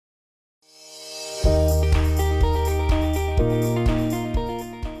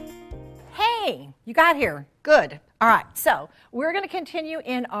You got here. Good. All right, so we're going to continue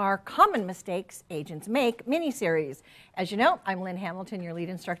in our Common Mistakes Agents Make mini-series. As you know, I'm Lynn Hamilton, your lead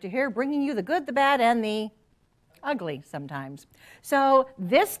instructor here, bringing you the good, the bad, and the ugly sometimes. So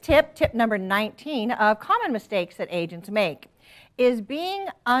this tip number 19 of common mistakes that agents make, is being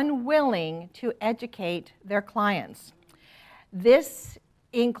unwilling to educate their clients. This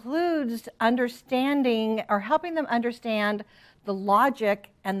includes understanding or helping them understand the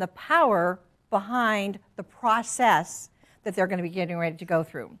logic and the power behind the process that they're going to be getting ready to go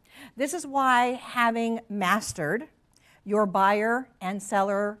through. This is why having mastered your buyer and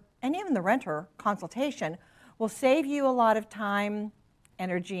seller and even the renter consultation will save you a lot of time,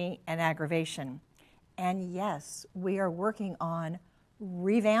 energy, and aggravation. And yes, we are working on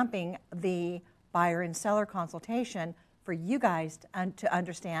revamping the buyer and seller consultation for you guys to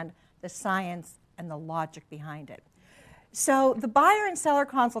understand the science and the logic behind it. So the buyer and seller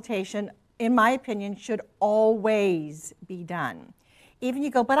consultation, in my opinion, should always be done. Even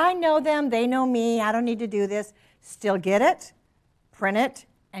you go, but I know them, they know me, I don't need to do this. Still get it, print it,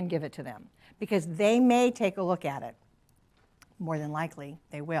 and give it to them, because they may take a look at it. More than likely,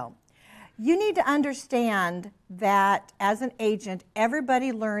 they will. You need to understand that as an agent,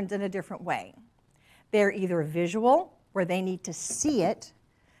 everybody learns in a different way. They're either visual, where they need to see it,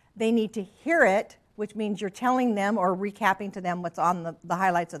 they need to hear it, which means you're telling them or recapping to them what's on the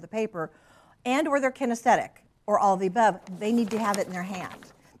highlights of the paper, and or they're kinesthetic, or all of the above. They need to have it in their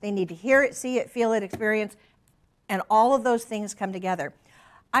hand. They need to hear it, see it, feel it, experience, and all of those things come together.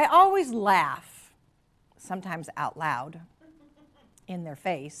 I always laugh, sometimes out loud, in their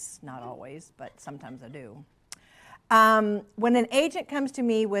face, not always, but sometimes I do. When an agent comes to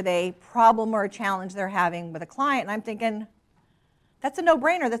me with a problem or a challenge they're having with a client, and I'm thinking, that's a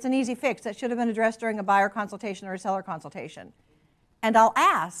no-brainer, that's an easy fix, that should have been addressed during a buyer consultation or a seller consultation. And I'll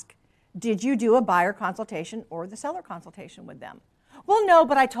ask, did you do a buyer consultation or the seller consultation with them? Well, no,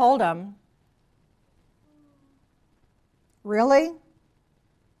 but I told them. Really?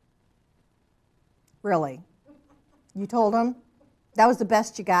 Really? You told them? That was the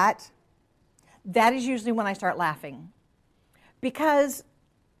best you got? That is usually when I start laughing, because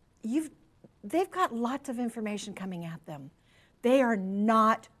they've got lots of information coming at them. They are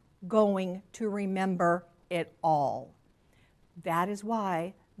not going to remember it all. That is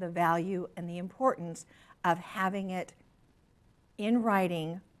why the value and the importance of having it in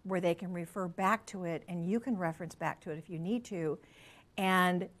writing where they can refer back to it and you can reference back to it if you need to,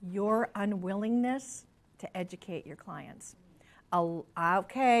 and your unwillingness to educate your clients.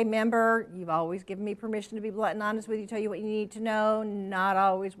 Okay, member, you've always given me permission to be blunt and honest with you, tell you what you need to know, not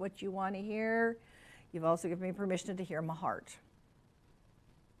always what you want to hear. You've also given me permission to hear my heart.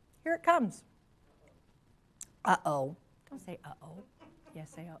 Here it comes. Uh-oh. Don't say uh-oh.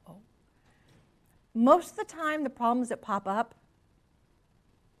 Yes, say uh-oh. Most of the time, the problems that pop up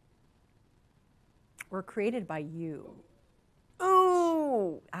were created by you.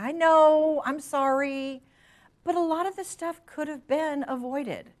 Ooh, I know, I'm sorry. But a lot of this stuff could have been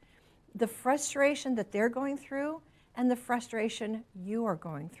avoided. The frustration that they're going through and the frustration you are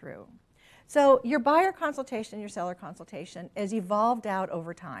going through. So your buyer consultation, your seller consultation is evolved out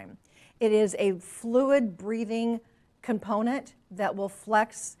over time. It is a fluid breathing component that will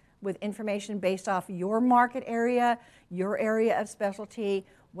flex with information based off your market area, your area of specialty,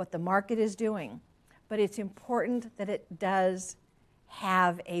 what the market is doing. But it's important that it does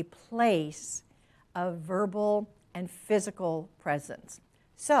have a place of verbal and physical presence.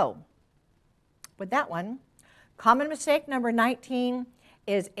 So, with that one, common mistake number 19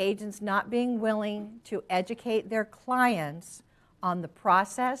 is agents not being willing to educate their clients on the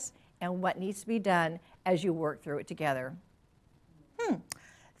process and what needs to be done as you work through it together.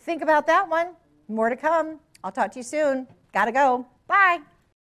 Think about that one. More to come. I'll talk to you soon. Gotta go. Bye.